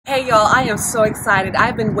Hey y'all, I am so excited.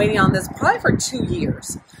 I've been waiting on this probably for 2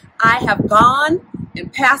 years. I have gone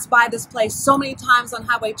and passed by this place so many times on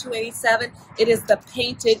Highway 287. It is the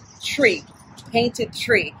Painted Tree. Painted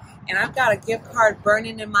Tree. And I've got a gift card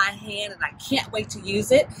burning in my hand and I can't wait to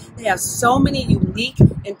use it. They have so many unique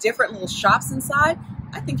and different little shops inside.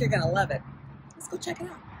 I think you're gonna love it. Let's go check it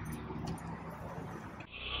out.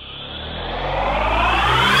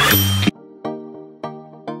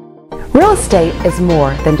 Real estate is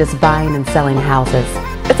more than just buying and selling houses.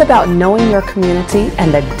 It's about knowing your community,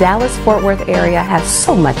 and the Dallas-Fort Worth area has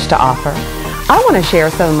so much to offer. I want to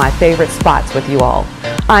share some of my favorite spots with you all.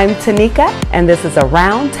 I'm Tanika, and this is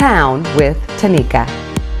Around Town with Tanika.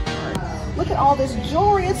 Look at all this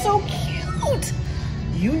jewelry, it's so cute.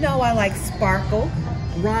 You know I like sparkle,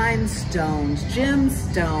 rhinestones,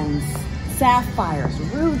 gemstones, sapphires,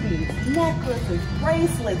 rubies, necklaces,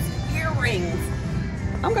 bracelets, earrings.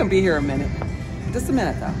 I'm gonna be here a minute. Just a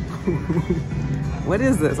minute though. What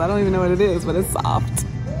is this? I don't even know what it is, but it's soft.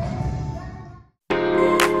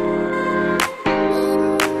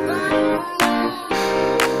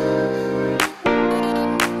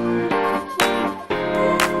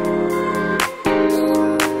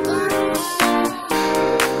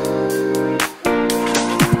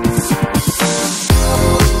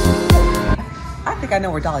 I think I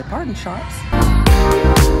know where Dolly Parton shops.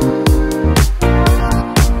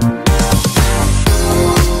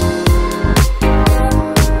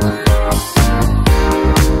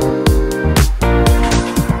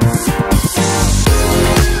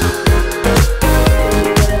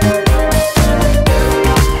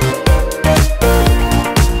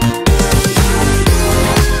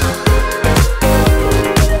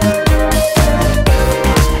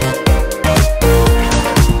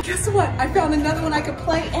 Another one I could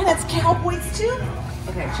play, and it's cowboys too.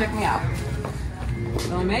 Okay, check me out.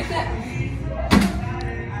 Will I make it?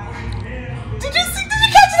 Did you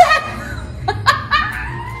catch that?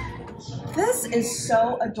 This is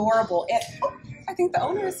so adorable. And oh, I think the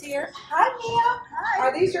owner is here. Hi, Mia. Hi.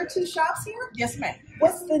 Are these your two shops here? Yes, ma'am.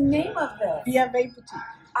 What's the name of this? ATWT.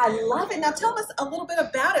 I love it. Now tell us a little bit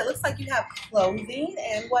about it. It looks like you have clothing,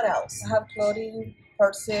 and what else? I have clothing,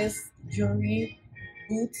 purses, jewelry,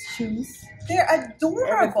 boots, shoes. They're adorable.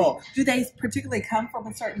 Everything. Do they particularly come from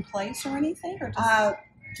a certain place or anything? Or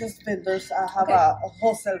just vendors. I have a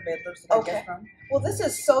wholesale vendors that I get from. Well, this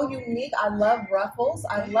is so unique. I love ruffles.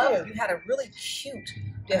 I love you had a really cute.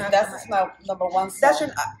 Yes, that's my number one. That's your.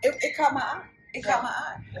 It caught my eye. It caught my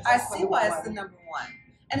eye. Yes, I see why it's the number one.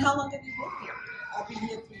 And how long have you been here? I've been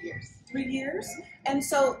here 3 years. 3 years. And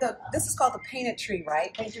so this is called the Painted Tree,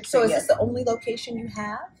 right? Painted so Tree, is yes. this the only location you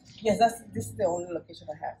have? Yes, this is the only location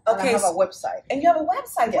I have. Okay, and I have a website. And you have a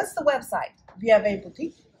website. Yes. What's the website?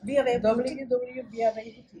 ATWT. www.ATWT.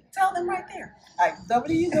 Tell them right there.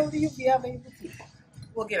 www.ATWT.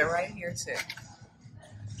 We'll get it right here too.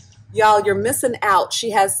 Y'all, you're missing out.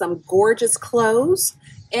 She has some gorgeous clothes.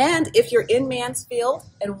 And if you're in Mansfield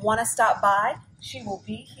and want to stop by, she will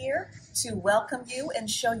be here to welcome you and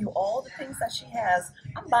show you all the things that she has.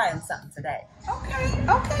 I'm buying something today.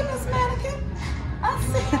 Okay, Miss Mannequin.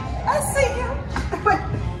 I see you. What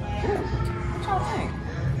y'all think?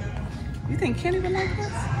 You think Kenny would like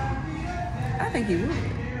this? I think he would.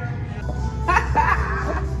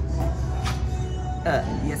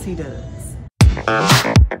 Yes, he does.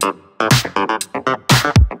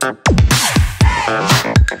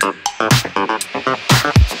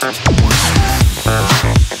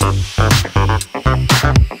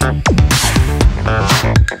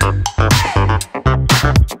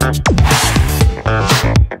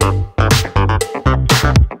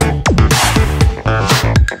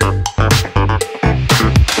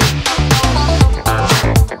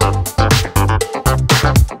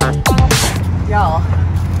 Y'all,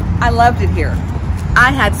 I loved it here.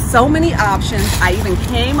 I had so many options. I even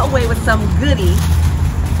came away with some goodies.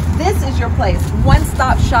 This is your place.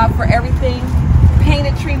 One-stop shop for everything.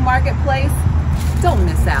 Painted Tree Marketplace. Don't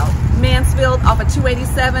miss out. Mansfield off of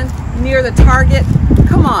 287 near the Target.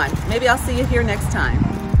 Come on, maybe I'll see you here next time.